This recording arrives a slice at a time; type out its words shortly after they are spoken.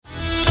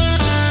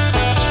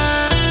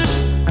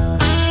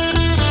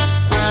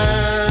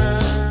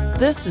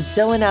This is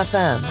Dylan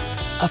FM,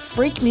 a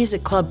Freak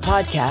Music Club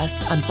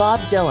podcast on Bob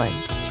Dylan.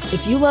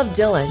 If you love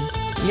Dylan,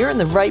 you're in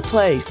the right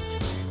place.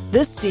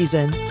 This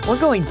season, we're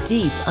going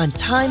deep on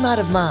Time Out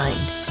of Mind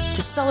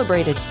to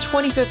celebrate its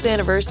 25th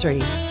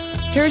anniversary.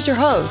 Here's your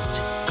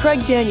host, Craig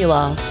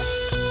Danieloff.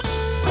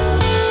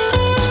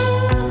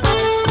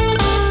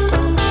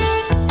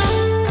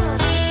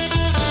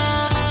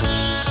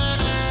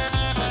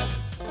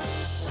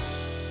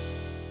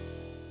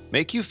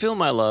 Make You Feel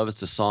My Love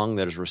is a song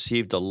that has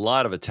received a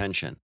lot of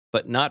attention,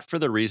 but not for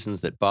the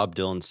reasons that Bob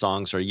Dylan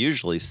songs are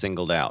usually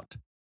singled out.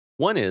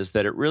 One is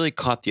that it really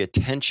caught the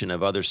attention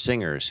of other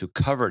singers who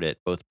covered it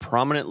both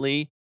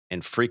prominently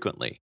and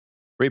frequently.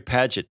 Ray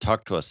Padgett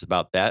talked to us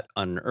about that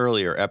on an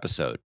earlier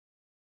episode.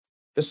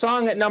 The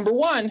song at number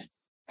one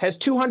has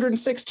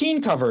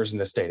 216 covers in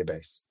this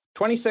database.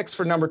 26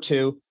 for number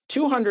two,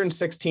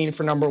 216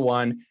 for number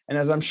one. And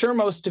as I'm sure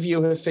most of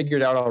you have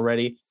figured out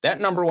already, that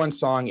number one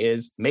song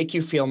is Make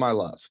You Feel My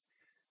Love.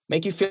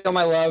 Make You Feel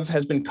My Love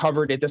has been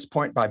covered at this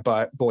point by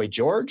Boy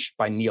George,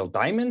 by Neil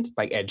Diamond,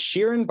 by Ed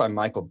Sheeran, by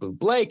Michael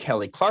Bublé,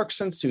 Kelly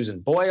Clarkson,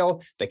 Susan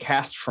Boyle, the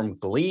cast from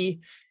Glee,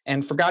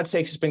 and for God's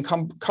sakes, it's been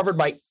covered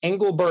by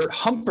Engelbert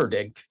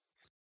Humperdinck.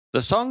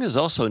 The song is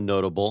also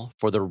notable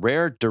for the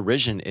rare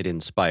derision it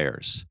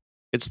inspires.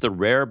 It's the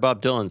rare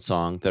Bob Dylan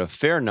song that a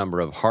fair number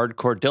of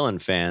hardcore Dylan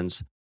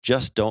fans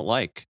just don't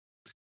like.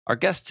 Our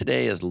guest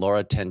today is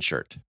Laura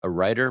Tenschert, a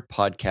writer,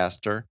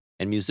 podcaster,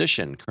 and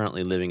musician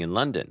currently living in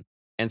London,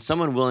 and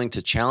someone willing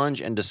to challenge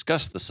and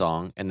discuss the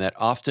song and that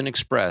often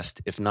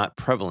expressed, if not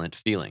prevalent,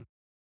 feeling.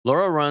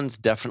 Laura runs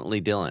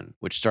Definitely Dylan,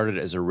 which started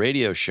as a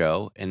radio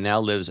show and now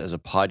lives as a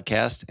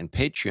podcast and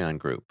Patreon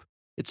group.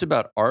 It's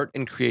about art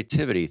and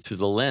creativity through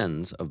the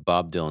lens of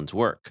Bob Dylan's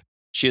work.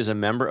 She is a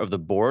member of the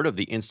board of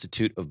the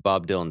Institute of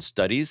Bob Dylan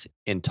Studies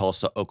in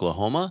Tulsa,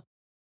 Oklahoma,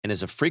 and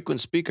is a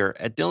frequent speaker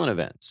at Dylan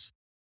events.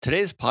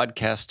 Today's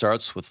podcast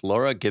starts with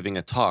Laura giving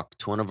a talk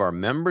to one of our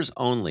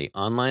members-only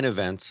online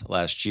events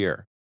last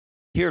year.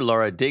 Here,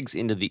 Laura digs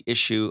into the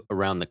issue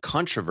around the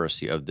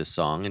controversy of this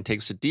song and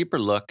takes a deeper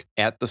look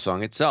at the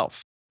song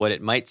itself, what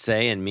it might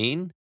say and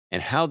mean,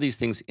 and how these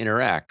things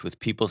interact with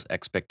people's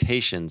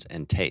expectations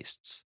and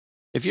tastes.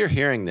 If you're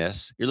hearing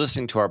this, you're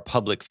listening to our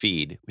public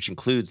feed, which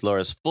includes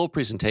Laura's full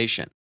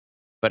presentation.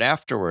 But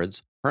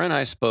afterwards, her and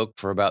I spoke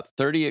for about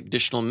 30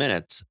 additional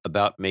minutes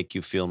about Make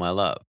You Feel My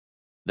Love.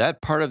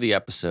 That part of the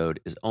episode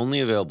is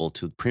only available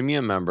to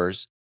premium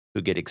members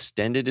who get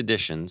extended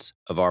editions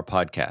of our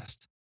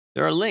podcast.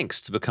 There are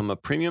links to become a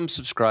premium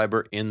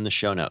subscriber in the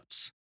show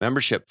notes.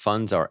 Membership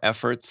funds our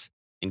efforts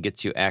and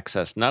gets you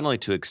access not only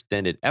to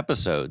extended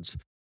episodes,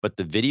 but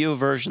the video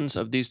versions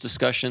of these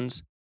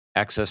discussions,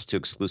 access to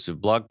exclusive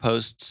blog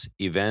posts,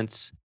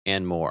 events,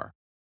 and more.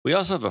 We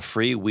also have a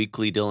free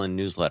weekly Dylan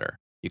newsletter.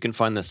 You can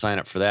find the sign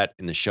up for that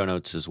in the show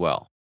notes as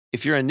well.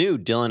 If you're a new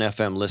Dylan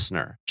FM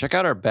listener, check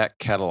out our back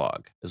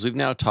catalog, as we've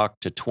now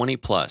talked to 20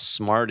 plus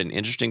smart and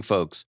interesting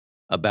folks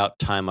about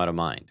Time Out of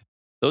Mind.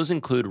 Those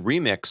include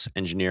remix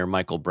engineer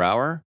Michael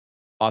Brower,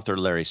 author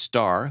Larry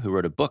Starr, who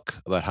wrote a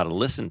book about how to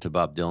listen to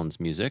Bob Dylan's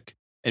music,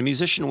 and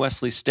musician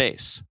Wesley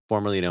Stace,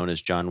 formerly known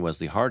as John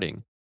Wesley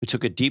Harding, who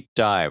took a deep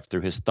dive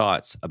through his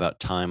thoughts about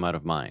Time Out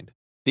of Mind.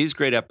 These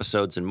great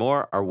episodes and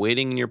more are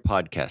waiting in your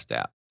podcast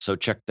app, so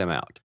check them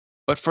out.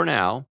 But for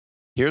now,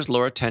 here's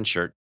Laura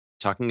Tenschert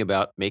talking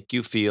about Make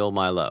You Feel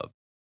My Love.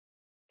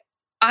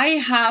 I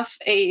have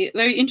a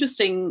very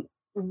interesting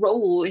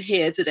role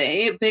here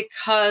today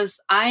because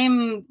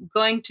I'm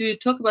going to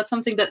talk about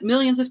something that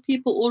millions of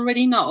people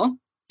already know,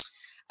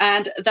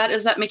 and that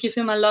is that Make You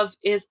Feel My Love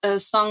is a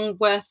song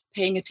worth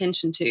paying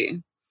attention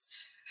to.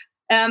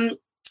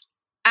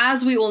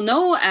 As we all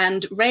know,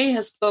 and Ray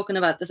has spoken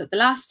about this at the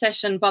last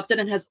session, Bob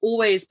Dylan has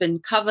always been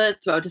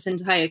covered throughout his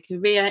entire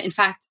career. In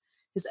fact,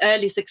 his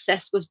early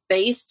success was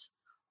based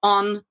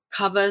on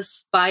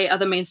covers by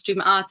other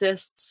mainstream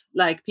artists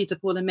like Peter,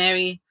 Paul, and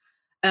Mary.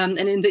 And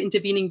in the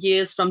intervening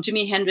years, from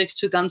Jimi Hendrix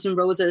to Guns N'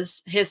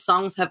 Roses, his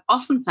songs have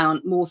often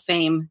found more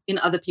fame in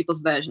other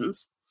people's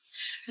versions.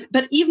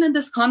 But even in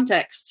this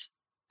context,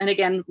 and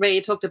again, Ray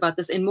talked about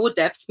this in more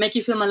depth, Make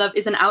You Feel My Love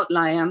is an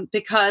outlier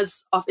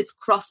because of its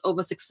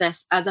crossover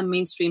success as a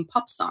mainstream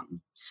pop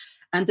song.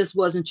 And this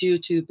wasn't due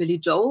to Billy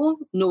Joel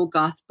nor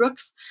Garth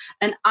Brooks.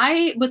 And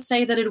I would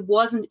say that it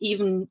wasn't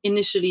even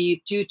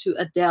initially due to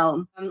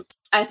Adele.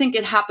 I think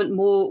it happened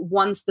more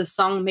once the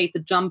song made the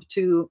jump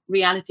to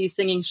reality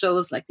singing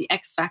shows like The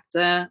X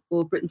Factor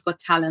or Britain's Got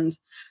Talent.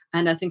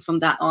 And I think from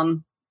that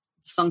on,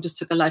 the song just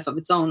took a life of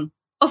its own.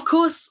 Of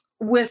course,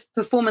 with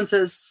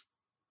performances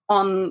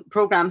on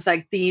programs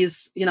like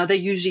these, they're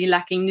usually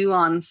lacking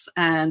nuance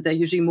and they're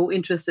usually more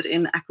interested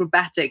in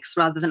acrobatics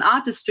rather than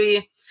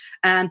artistry.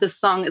 And the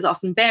song is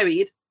often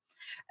buried.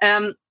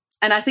 And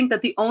I think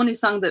that the only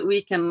song that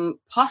we can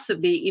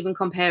possibly even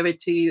compare it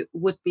to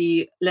would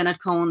be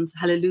Leonard Cohen's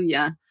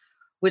Hallelujah,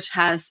 which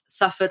has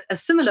suffered a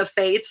similar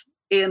fate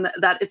in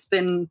that it's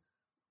been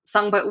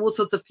sung by all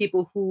sorts of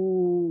people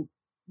who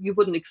you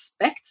wouldn't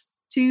expect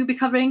to be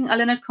covering a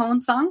Leonard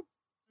Cohen song.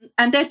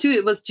 And there too,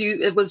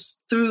 it was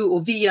through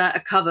or via a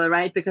cover,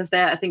 right? Because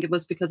there, I think it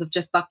was because of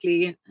Jeff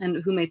Buckley,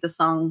 and who made the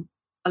song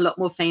a lot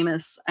more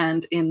famous.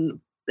 And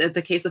in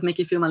the case of Make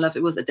You Feel My Love,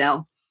 it was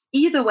Adele.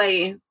 Either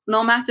way,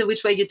 no matter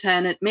which way you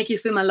turn it, Make You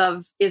Feel My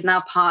Love is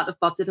now part of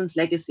Bob Dylan's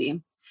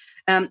legacy.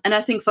 And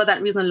I think for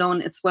that reason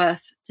alone, it's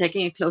worth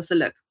taking a closer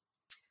look.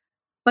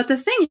 But the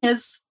thing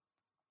is,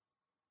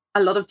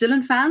 a lot of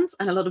Dylan fans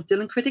and a lot of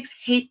Dylan critics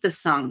hate this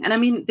song. And I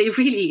mean, they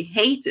really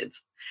hate it.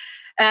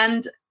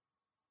 And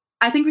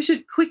I think we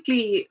should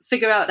quickly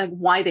figure out like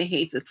why they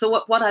hate it.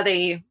 So what are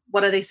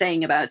they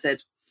saying about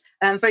it?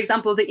 For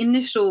example, the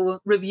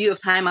initial review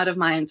of Time Out of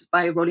Mind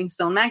by Rolling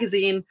Stone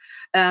magazine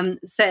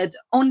said,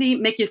 "Only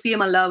Make You Feel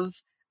My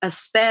Love, a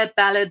spare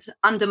ballad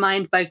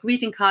undermined by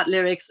greeting card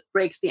lyrics,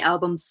 breaks the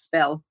album's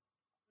spell."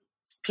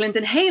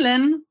 Clinton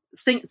Halen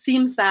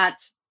seems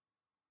that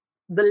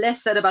the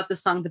less said about the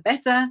song, the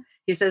better.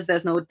 He says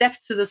there's no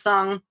depth to the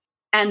song.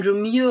 Andrew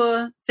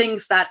Muir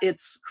thinks that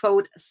it's,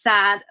 quote,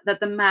 sad that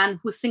the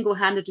man who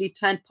single-handedly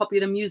turned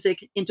popular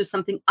music into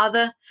something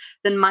other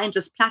than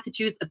mindless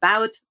platitudes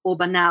about or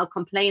banal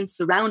complaints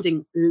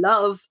surrounding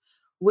love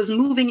was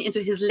moving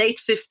into his late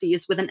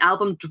 50s with an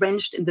album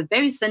drenched in the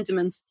very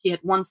sentiments he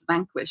had once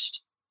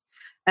vanquished.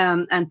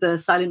 And the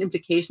silent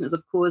implication is,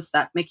 of course,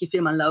 that Make You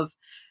Feel My Love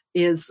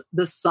is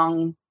the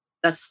song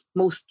that's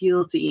most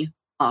guilty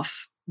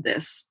of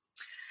this.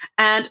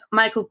 And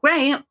Michael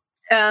Gray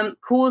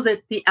calls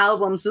it the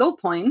album's low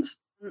point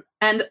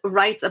and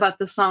writes about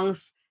the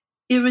song's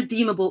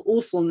irredeemable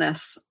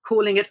awfulness,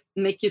 calling it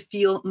Make You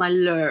Feel My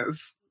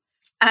Love.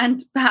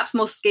 And perhaps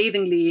most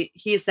scathingly,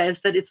 he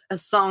says that it's a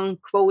song,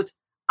 quote,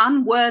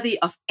 unworthy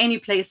of any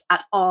place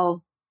at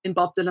all in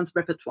Bob Dylan's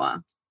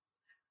repertoire.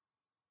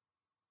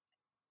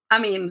 I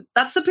mean,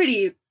 that's a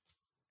pretty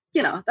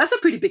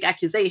big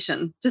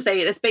accusation to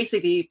say it's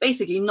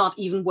basically not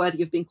even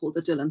worthy of being called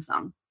a Dylan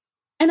song.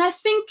 And I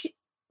think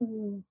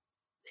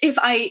if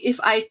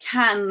I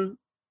can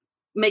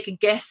make a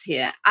guess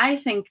here, I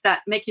think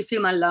that Make You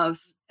Feel My Love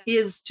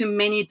is to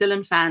many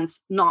Dylan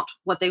fans not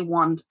what they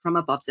want from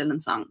a Bob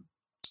Dylan song.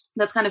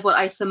 That's kind of what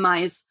I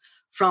surmise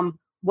from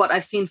what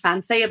I've seen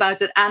fans say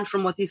about it and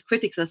from what these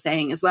critics are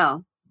saying as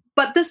well.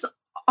 But this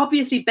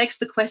obviously begs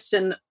the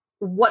question,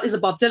 what is a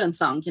Bob Dylan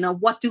song? You know,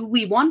 what do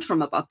we want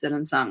from a Bob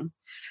Dylan song?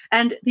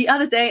 And the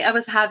other day I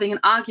was having an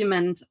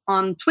argument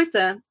on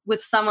Twitter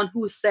with someone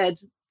who said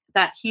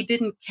that he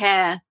didn't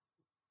care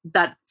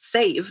that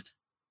Saved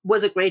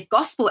was a great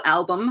gospel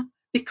album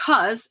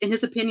because, in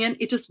his opinion,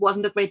 it just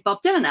wasn't a great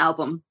Bob Dylan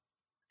album.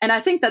 And I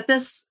think that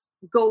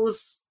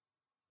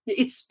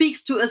it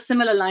speaks to a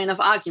similar line of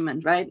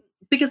argument, right?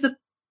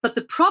 But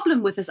the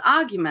problem with this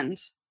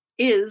argument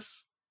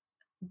is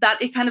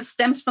that it kind of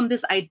stems from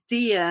this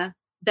idea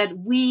that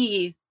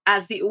we,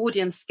 as the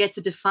audience, get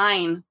to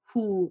define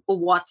who or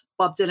what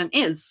Bob Dylan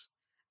is.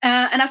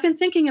 And I've been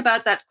thinking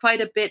about that quite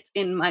a bit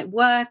in my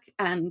work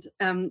and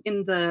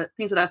in the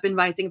things that I've been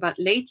writing about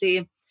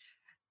lately,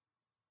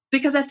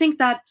 because I think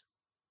that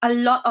a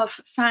lot of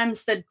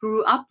fans that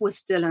grew up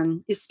with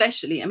Dylan,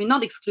 especially, I mean,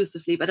 not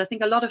exclusively, but I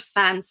think a lot of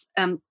fans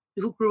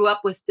who grew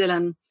up with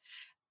Dylan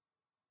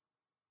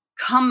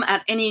come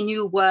at any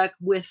new work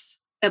with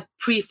a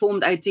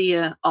preformed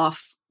idea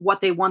of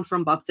what they want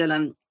from Bob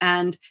Dylan,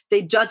 and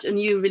they judge a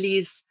new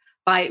release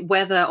by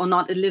whether or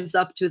not it lives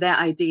up to their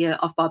idea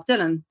of Bob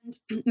Dylan.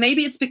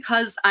 Maybe it's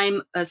because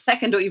I'm a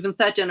second or even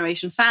third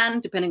generation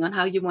fan, depending on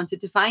how you want to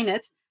define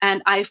it.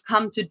 And I've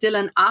come to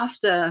Dylan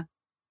after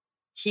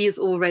he's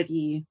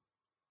already,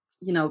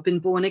 been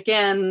born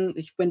again,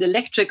 went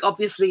electric,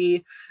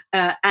 obviously,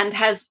 and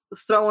has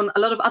thrown a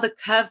lot of other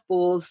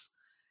curveballs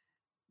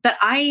that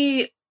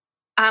I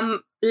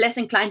am less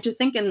inclined to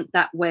think in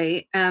that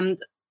way. And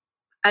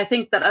I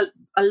think that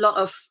a lot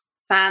of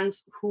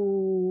fans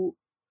who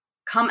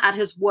come at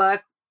his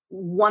work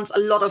once a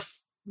lot of,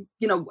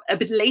 a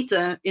bit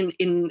later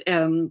in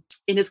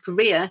his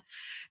career,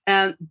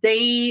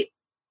 they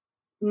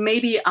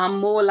maybe are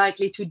less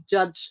likely to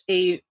judge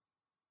a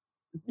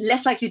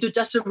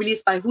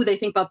release by who they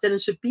think Bob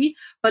Dylan should be,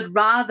 but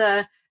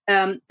rather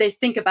they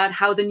think about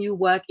how the new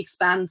work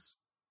expands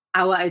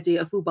our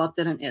idea of who Bob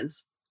Dylan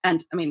is.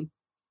 And I mean,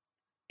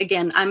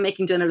 again, I'm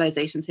making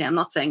generalizations here. I'm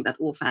not saying that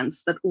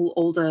all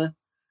older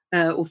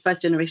or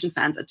first generation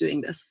fans are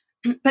doing this.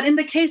 But in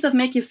the case of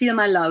Make You Feel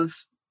My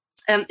Love,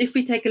 if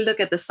we take a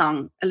look at the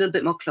song a little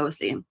bit more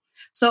closely.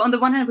 So on the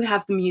one hand, we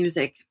have the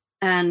music,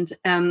 and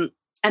the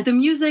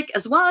music,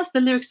 as well as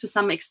the lyrics to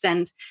some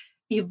extent,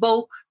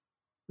 evoke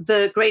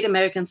the Great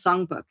American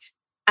Songbook.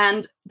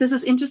 And this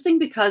is interesting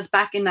because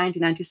back in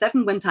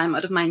 1997, when Time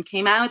Out of Mind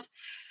came out,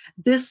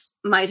 this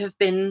might have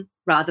been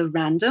rather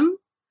random.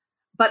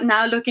 But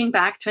now looking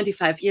back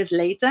 25 years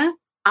later,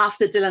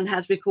 after Dylan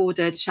has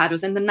recorded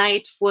Shadows in the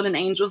Night, Fallen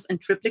Angels, and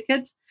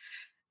Triplicate,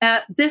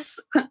 this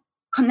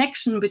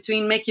connection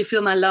between Make You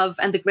Feel My Love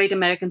and the Great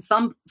American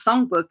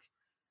Songbook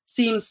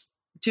seems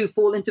to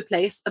fall into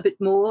place a bit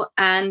more,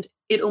 and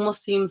it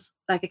almost seems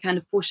like a kind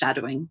of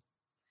foreshadowing.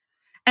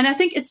 And I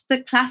think it's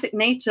the classic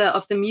nature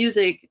of the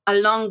music,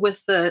 along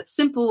with the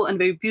simple and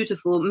very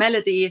beautiful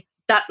melody,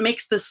 that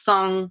makes the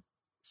song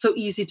so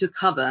easy to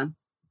cover.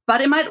 But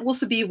it might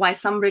also be why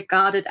some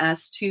regard it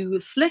as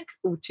too slick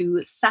or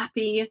too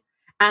sappy,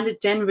 and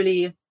it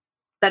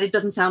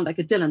doesn't sound like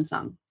a Dylan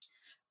song.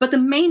 But the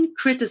main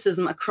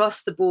criticism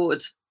across the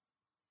board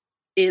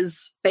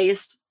is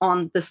based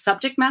on the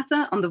subject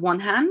matter on the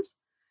one hand,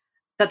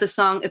 that the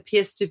song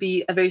appears to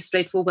be a very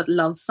straightforward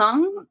love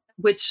song,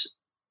 which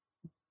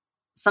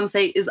some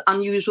say is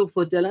unusual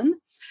for Dylan.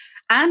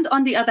 And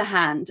on the other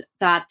hand,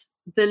 that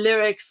the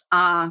lyrics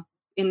are,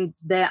 in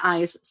their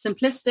eyes,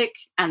 simplistic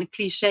and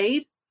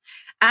cliched,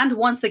 and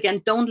once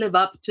again, don't live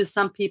up to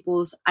some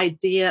people's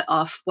idea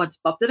of what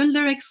Bob Dylan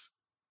lyrics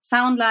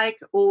sound like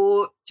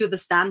or to the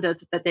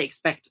standard that they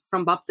expect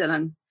from Bob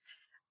Dylan.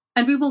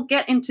 And we will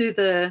get into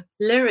the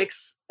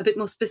lyrics a bit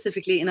more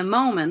specifically in a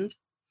moment.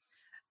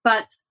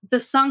 But the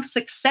song's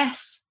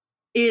success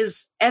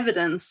is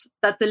evidence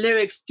that the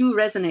lyrics do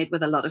resonate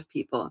with a lot of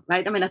people,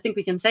 right? I mean, I think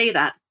we can say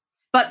that.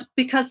 But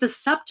because the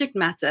subject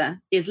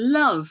matter is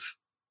love,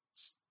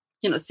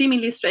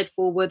 seemingly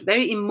straightforward,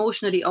 very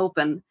emotionally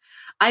open,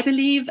 I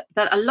believe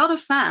that a lot of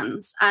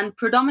fans, and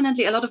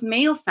predominantly a lot of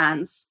male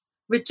fans,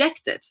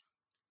 reject it.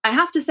 I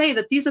have to say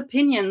that these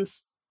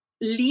opinions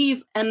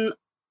leave an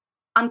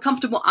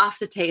uncomfortable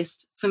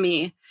aftertaste for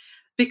me,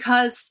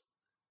 because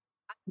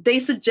they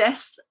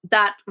suggest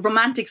that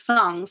romantic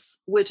songs,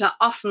 which are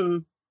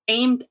often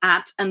aimed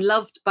at and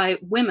loved by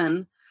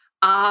women,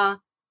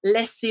 are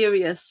less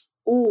serious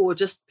or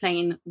just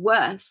plain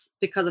worse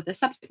because of their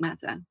subject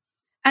matter.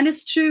 And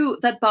it's true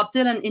that Bob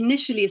Dylan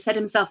initially set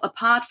himself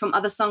apart from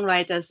other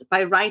songwriters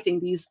by writing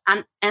these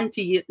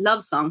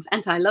anti-love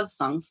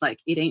songs like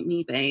It Ain't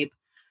Me, Babe,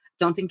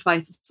 Don't Think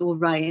Twice, It's All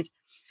Right.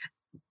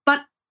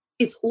 But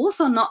it's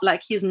also not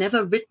like he's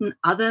never written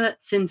other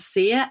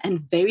sincere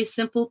and very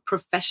simple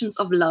professions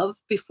of love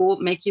before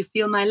Make You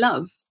Feel My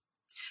Love.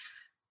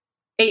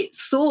 A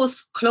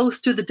source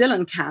close to the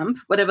Dylan camp,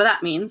 whatever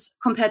that means,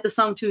 compared the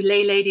song to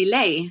Lay Lady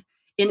Lay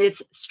in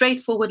its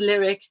straightforward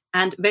lyric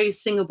and very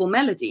singable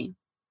melody.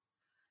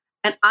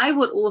 And I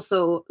would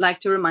also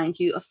like to remind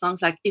you of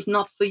songs like If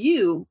Not For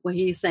You, where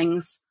he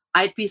sings,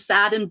 I'd be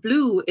sad and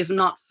blue if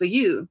not for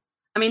you.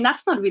 I mean,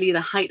 that's not really the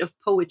height of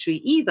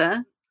poetry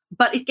either,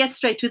 but it gets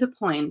straight to the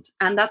point.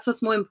 And that's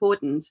what's more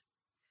important,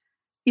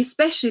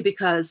 especially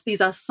because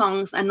these are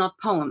songs and not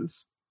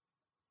poems.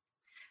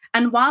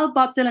 And while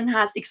Bob Dylan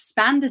has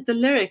expanded the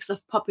lyrics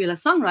of popular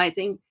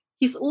songwriting,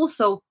 he's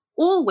also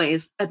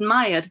always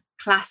admired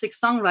classic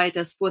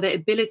songwriters for their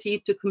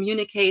ability to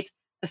communicate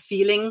a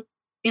feeling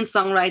in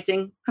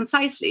songwriting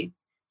concisely.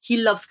 He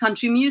loves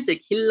country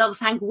music. He loves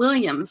Hank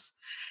Williams.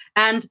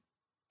 And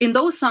in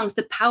those songs,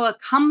 the power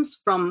comes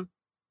from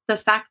the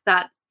fact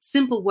that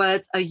simple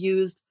words are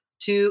used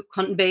to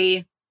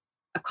convey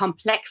a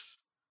complex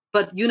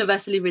but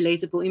universally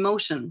relatable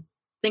emotion.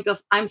 Think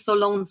of I'm so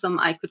lonesome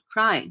I could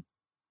cry.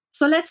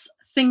 So let's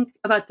think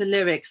about the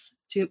lyrics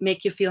to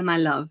Make You Feel My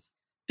Love.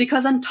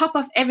 Because on top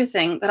of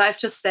everything that I've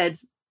just said,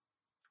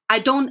 I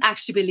don't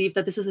actually believe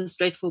that this is a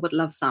straightforward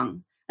love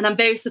song. And I'm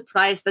very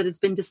surprised that it's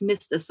been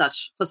dismissed as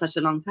such for such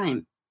a long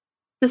time.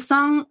 The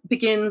song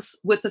begins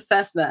with the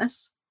first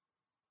verse.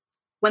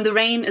 When the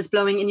rain is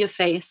blowing in your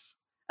face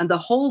and the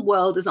whole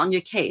world is on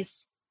your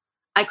case,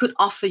 I could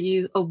offer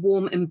you a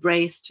warm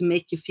embrace to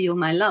make you feel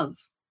my love.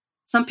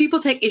 Some people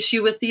take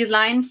issue with these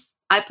lines.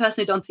 I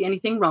personally don't see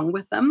anything wrong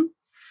with them.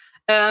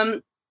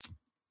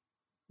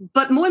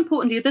 But more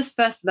importantly, this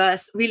first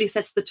verse really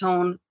sets the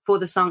tone for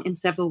the song in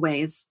several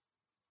ways.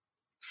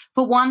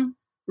 For one,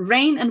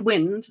 rain and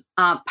wind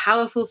are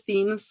powerful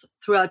themes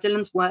throughout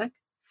Dylan's work.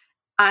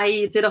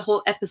 I did a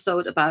whole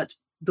episode about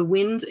the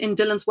wind in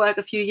Dylan's work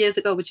a few years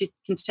ago, which you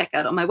can check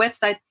out on my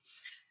website.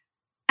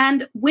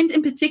 And wind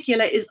in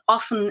particular is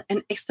often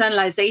an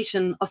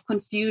externalization of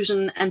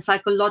confusion and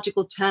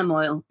psychological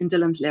turmoil in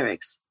Dylan's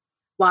lyrics,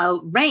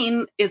 while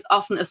rain is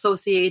often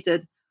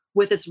associated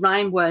with its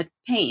rhyme word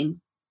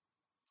pain.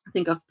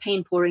 Think of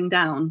pain pouring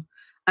down.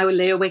 I will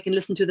lay awake and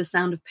listen to the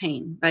sound of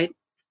pain, right?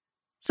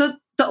 So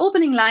the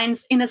opening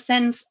lines, in a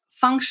sense,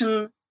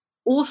 function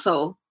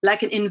also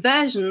like an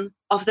inversion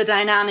of the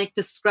dynamic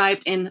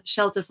described in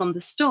Shelter from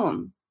the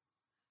Storm.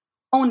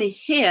 Only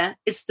here,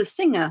 it's the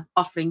singer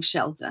offering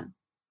shelter.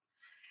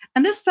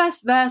 And this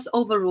first verse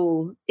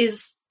overall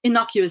is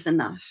innocuous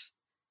enough.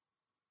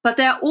 But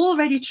there are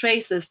already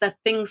traces that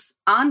things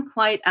aren't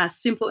quite as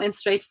simple and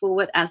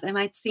straightforward as they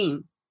might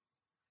seem.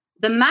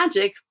 The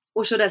magic,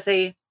 or should I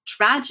say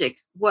tragic,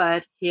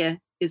 word here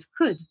is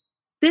could.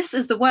 This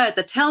is the word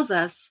that tells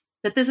us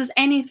that this is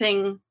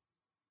anything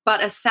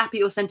but a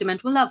sappy or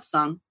sentimental love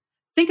song.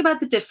 Think about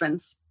the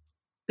difference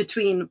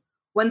between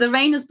when the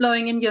rain is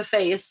blowing in your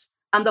face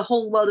and the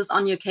whole world is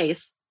on your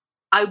case,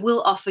 I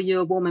will offer you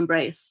a warm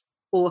embrace,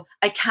 or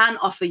I can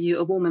offer you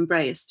a warm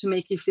embrace to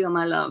make you feel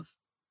my love.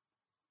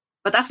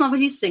 But that's not what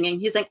he's singing.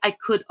 He's saying, I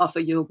could offer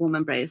you a warm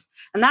embrace.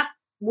 And that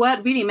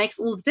word really makes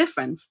all the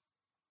difference.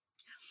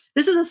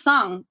 This is a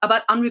song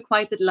about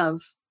unrequited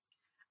love.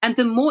 And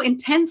the more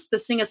intense the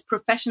singer's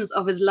professions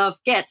of his love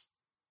get,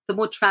 the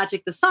more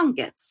tragic the song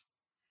gets.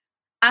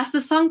 As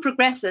the song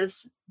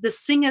progresses, the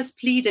singer's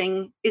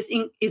pleading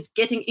is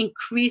getting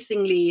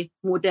increasingly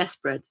more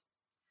desperate.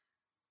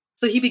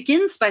 So he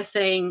begins by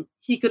saying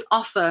he could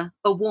offer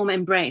a warm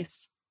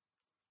embrace.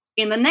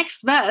 In the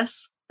next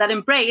verse, that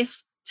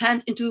embrace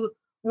turns into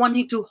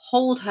wanting to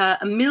hold her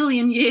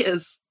 1,000,000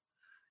 years.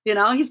 You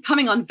know, he's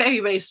coming on very,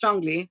 very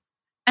strongly.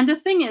 And the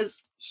thing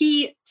is,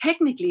 he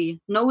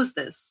technically knows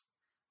this,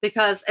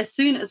 because as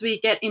soon as we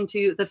get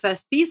into the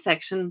first B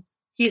section,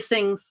 he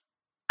sings,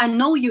 I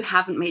know you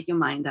haven't made your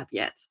mind up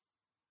yet.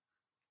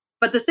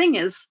 But the thing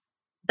is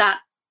that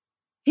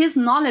his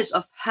knowledge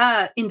of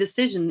her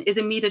indecision is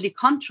immediately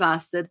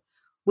contrasted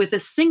with the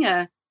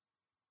singer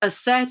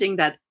asserting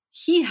that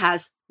he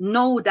has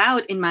no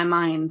doubt in my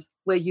mind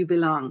where you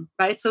belong,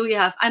 right? So we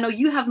have, I know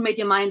you haven't made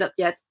your mind up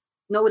yet,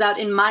 no doubt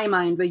in my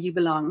mind where you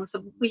belong.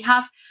 So we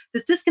have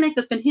this disconnect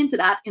that's been hinted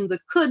at in the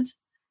could,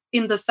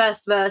 in the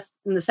first verse,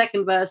 in the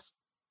second verse,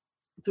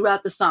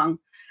 throughout the song.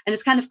 And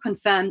it's kind of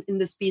confirmed in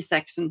this B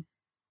section.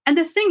 And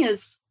the thing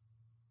is,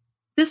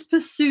 this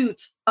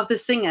pursuit of the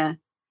singer,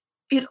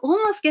 it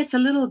almost gets a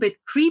little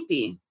bit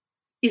creepy,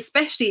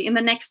 especially in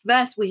the next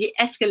verse where he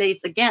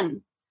escalates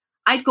again.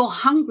 I'd go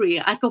hungry,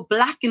 I'd go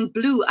black and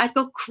blue, I'd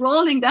go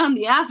crawling down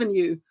the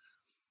avenue.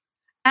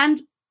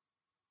 And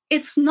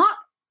it's not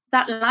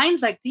that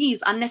lines like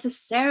these are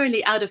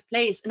necessarily out of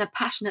place in a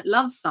passionate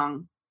love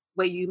song,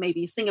 where you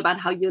maybe sing about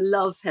how your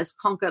love has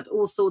conquered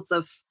all sorts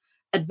of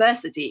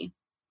adversity.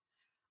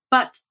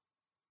 But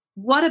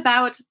what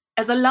about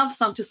as a love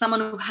song to someone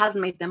who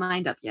hasn't made their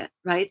mind up yet,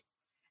 right?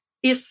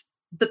 If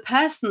the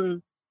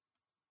person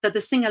that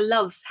the singer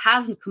loves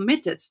hasn't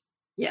committed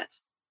yet.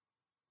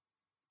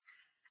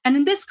 And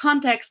in this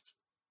context,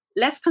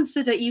 let's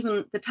consider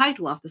even the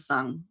title of the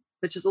song,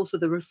 which is also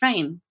the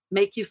refrain,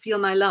 Make You Feel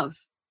My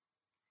Love.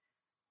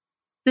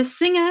 The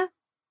singer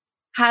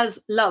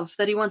has love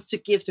that he wants to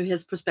give to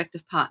his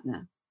prospective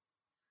partner.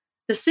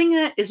 The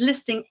singer is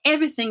listing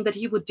everything that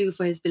he would do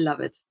for his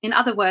beloved. In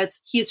other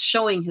words, he is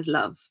showing his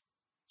love.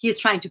 He is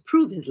trying to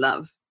prove his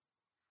love.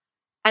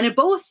 And in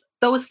both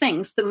those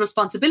things, the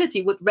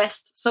responsibility would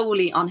rest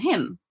solely on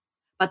him.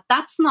 But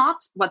that's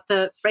not what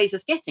the phrase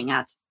is getting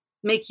at.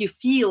 Make you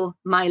feel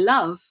my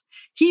love.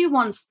 He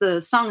wants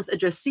the song's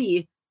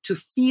addressee to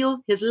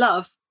feel his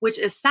love, which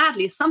is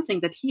sadly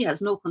something that he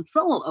has no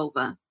control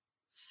over.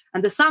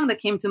 And the song that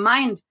came to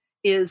mind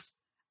is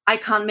I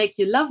Can't Make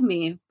You Love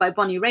Me by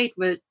Bonnie Raitt,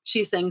 where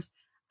she sings,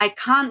 I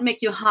can't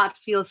make your heart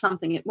feel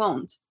something it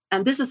won't.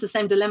 And this is the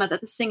same dilemma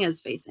that the singer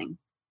is facing.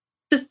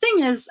 The thing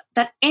is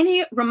that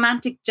any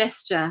romantic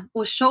gesture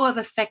or show of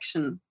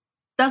affection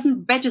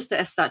doesn't register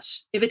as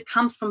such if it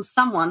comes from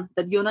someone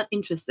that you're not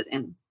interested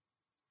in.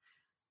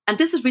 And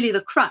this is really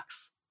the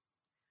crux.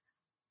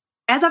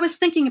 As I was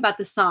thinking about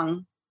the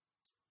song,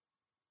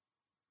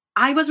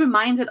 I was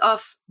reminded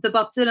of the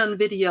Bob Dylan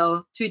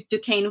video to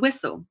Duquesne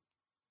Whistle.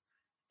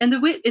 In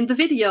the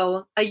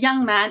video, a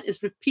young man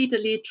is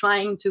repeatedly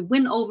trying to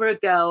win over a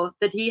girl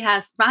that he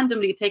has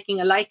randomly taken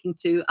a liking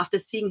to after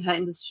seeing her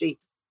in the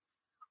street.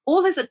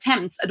 All his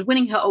attempts at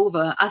winning her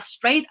over are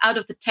straight out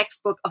of the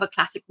textbook of a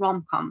classic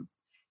rom-com.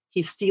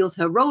 He steals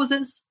her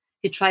roses,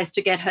 he tries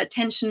to get her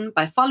attention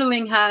by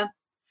following her,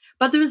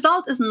 but the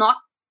result is not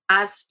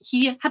as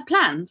he had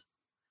planned.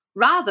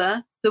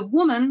 Rather, the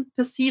woman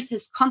perceives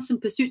his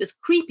constant pursuit as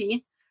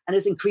creepy and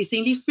is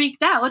increasingly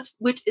freaked out,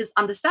 which is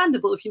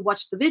understandable if you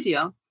watch the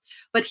video.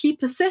 But he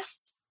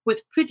persists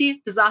with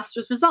pretty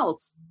disastrous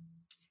results.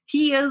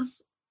 He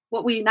is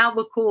what we now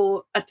would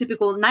call a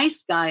typical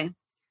nice guy.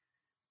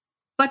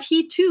 But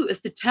he too is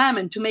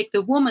determined to make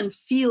the woman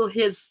feel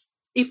his,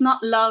 if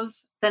not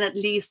love, then at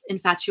least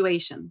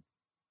infatuation.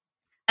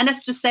 And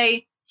let's just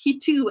say he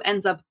too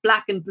ends up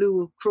black and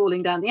blue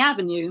crawling down the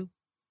avenue.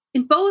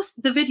 In both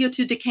the video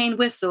to Duquesne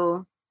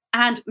Whistle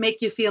and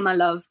Make You Feel My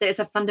Love, there is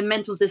a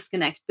fundamental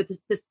disconnect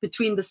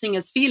between the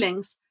singer's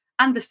feelings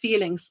and the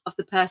feelings of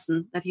the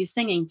person that he's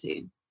singing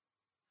to.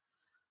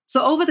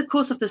 So over the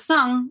course of the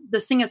song,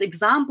 the singer's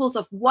examples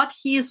of what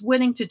he is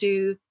willing to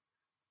do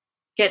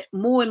get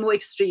more and more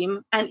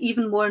extreme and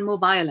even more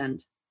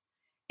violent.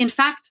 In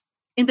fact,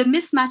 in the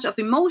mismatch of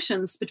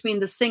emotions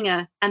between the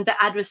singer and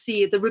the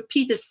addressee, the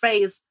repeated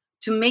phrase,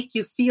 to make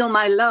you feel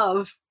my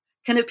love,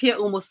 can appear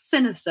almost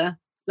sinister,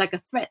 like a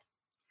threat.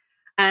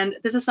 And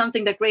this is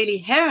something that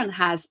Graylee Heron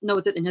has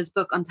noted in his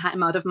book on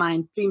Time Out of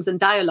Mind, Dreams and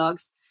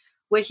Dialogues,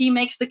 where he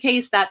makes the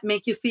case that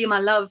Make You Feel My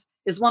Love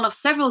is one of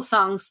several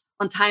songs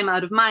on Time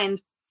Out of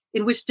Mind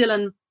in which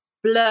Dylan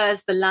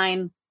blurs the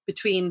line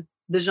between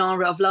the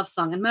genre of love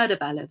song and murder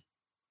ballad.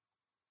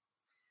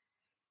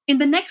 In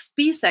the next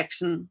B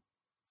section,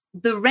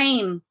 the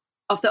rain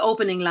of the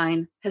opening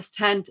line has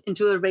turned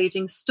into a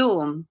raging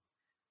storm.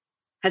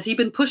 Has he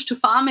been pushed too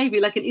far, maybe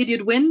like an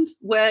idiot wind,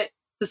 where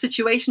the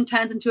situation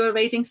turns into a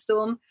raging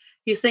storm?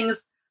 He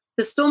sings,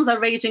 the storms are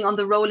raging on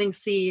the rolling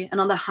sea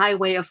and on the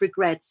highway of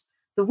regrets.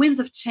 The winds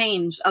of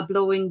change are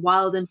blowing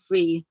wild and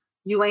free.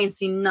 You ain't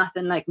seen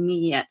nothing like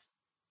me yet.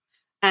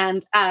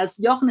 And as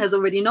Jochen has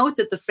already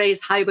noted, the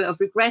phrase Highway of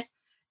Regret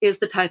is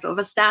the title of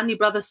a Stanley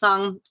Brothers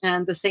song,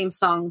 and the same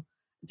song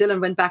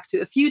Dylan went back to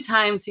a few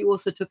times. He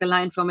also took a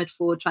line from it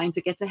for Trying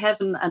to Get to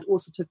Heaven, and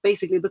also took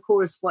basically the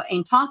chorus for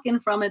Ain't Talkin'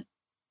 from it.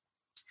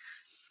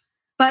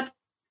 But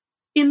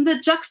in the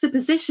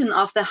juxtaposition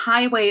of the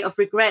Highway of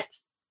Regret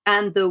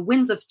and the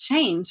Winds of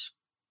Change,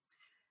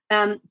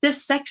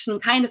 this section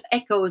kind of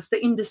echoes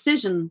the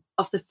indecision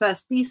of the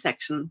first B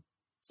section.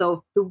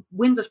 So the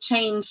winds of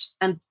change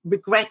and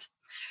regret.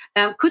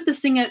 Could the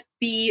singer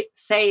be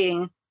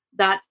saying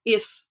that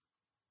if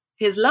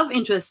his love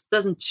interest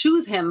doesn't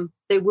choose him,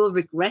 they will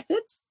regret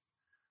it?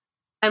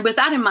 And with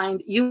that in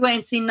mind, You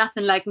Ain't Seen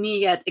Nothing Like Me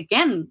Yet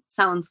again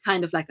sounds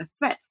kind of like a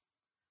threat.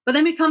 But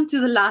then we come to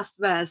the last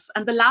verse,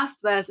 and the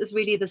last verse is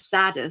really the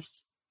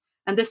saddest.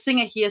 And the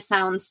singer here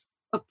sounds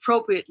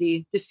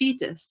appropriately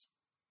defeatist.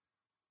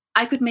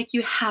 I could make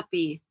you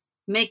happy,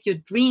 make your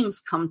dreams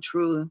come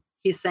true,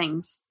 he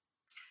sings.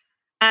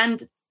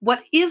 And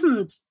what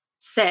isn't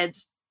said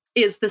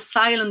is the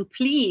silent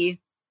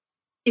plea,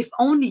 if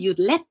only you'd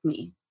let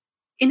me.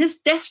 In his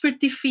desperate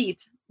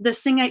defeat, the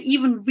singer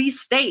even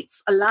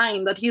restates a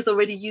line that he's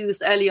already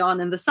used early on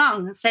in the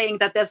song, saying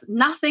that there's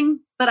nothing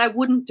that I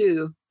wouldn't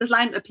do. This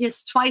line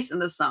appears twice in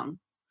the song.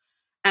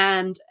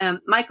 And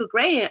Michael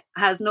Gray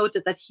has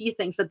noted that he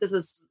thinks that this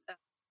is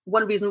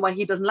one reason why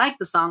he doesn't like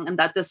the song, and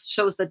that this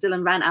shows that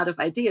Dylan ran out of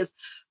ideas.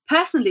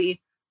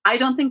 Personally, I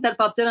don't think that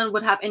Bob Dylan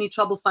would have any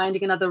trouble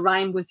finding another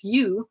rhyme with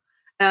you.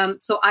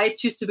 So I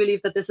choose to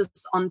believe that this is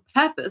on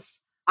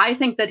purpose. I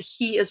think that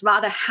he is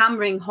rather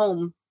hammering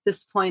home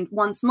this point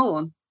once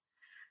more.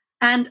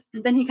 And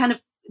then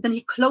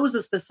he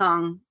closes the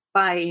song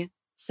by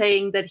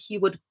saying that he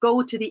would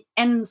go to the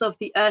ends of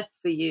the earth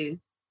for you.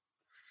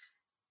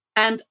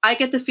 And I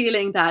get the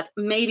feeling that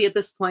maybe at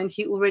this point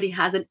he already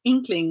has an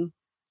inkling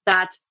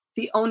that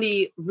the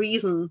only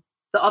reason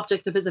the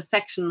object of his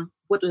affection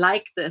would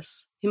like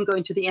this, him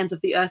going to the ends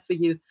of the earth for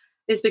you,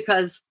 is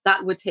because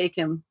that would take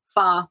him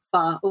far,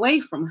 far away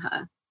from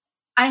her.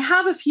 I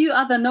have a few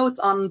other notes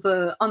on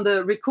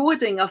the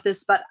recording of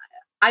this, but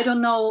I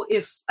don't know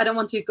if I don't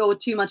want to go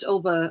too much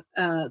over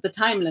the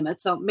time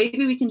limit. So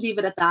maybe we can leave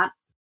it at that.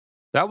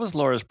 That was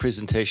Laura's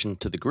presentation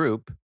to the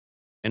group,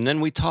 and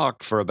then we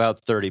talked for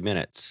about 30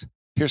 minutes.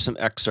 Here's some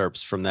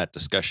excerpts from that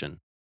discussion.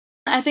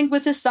 I think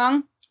with this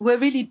song, we're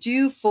really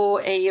due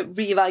for a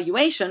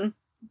reevaluation,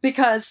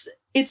 because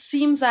it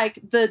seems like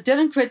the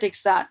Dylan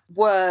critics that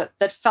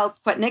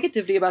felt quite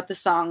negatively about the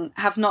song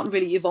have not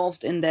really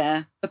evolved in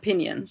their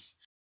opinions.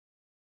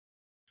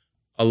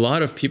 A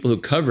lot of people who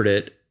covered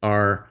it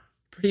are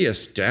pretty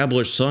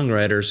established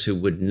songwriters who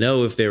would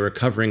know if they were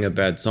covering a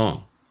bad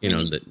song. You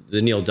know,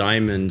 the Neil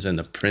Diamonds and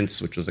the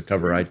Prince, which was a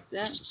cover I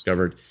just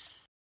discovered.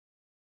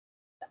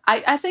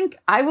 I think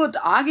I would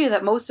argue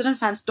that most Dylan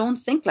fans don't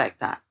think like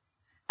that.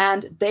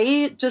 And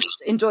they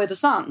just enjoy the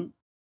song.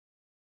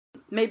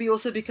 Maybe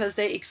also because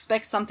they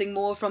expect something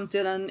more from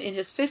Dylan in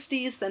his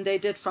 50s than they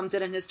did from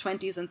Dylan in his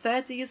 20s and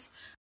 30s.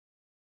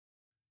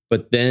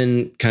 But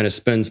then kind of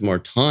spends more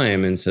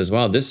time and says,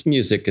 wow, this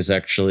music is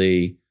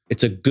actually,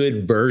 it's a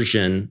good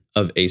version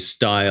of a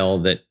style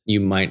that you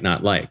might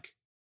not like.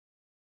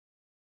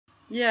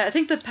 Yeah, I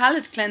think the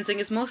palette cleansing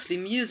is mostly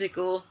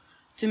musical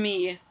to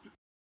me.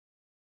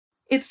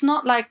 It's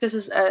not like this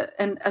is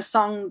a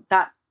song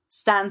that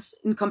stands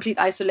in complete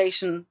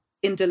isolation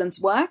in Dylan's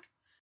work.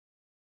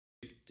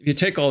 If you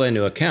take all that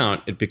into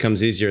account, it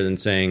becomes easier than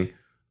saying,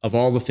 of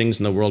all the things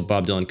in the world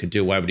Bob Dylan could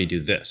do, why would he do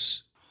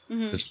this?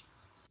 Because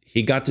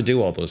he got to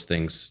do all those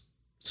things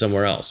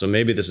somewhere else. So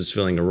maybe this is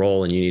filling a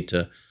role and you need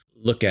to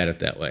look at it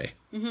that way.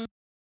 Mm-hmm.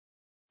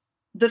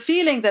 The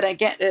feeling that I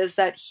get is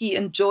that he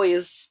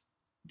enjoys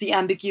the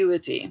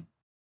ambiguity.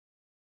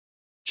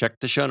 Check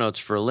the show notes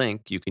for a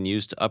link you can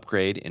use to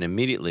upgrade and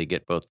immediately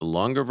get both the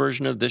longer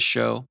version of this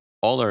show,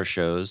 all our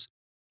shows,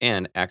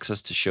 and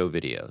access to show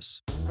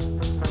videos.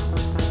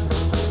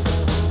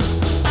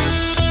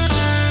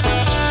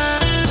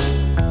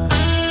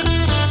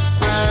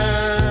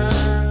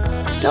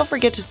 Don't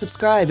forget to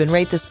subscribe and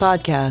rate this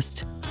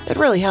podcast. It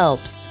really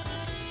helps.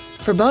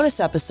 For bonus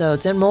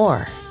episodes and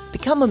more,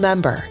 become a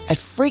member at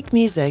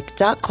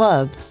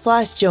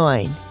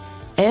freakmusic.club/join.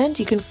 And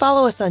you can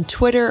follow us on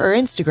Twitter or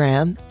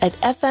Instagram at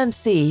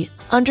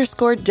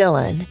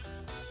FMC_Dylan.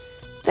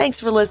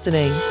 Thanks for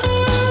listening.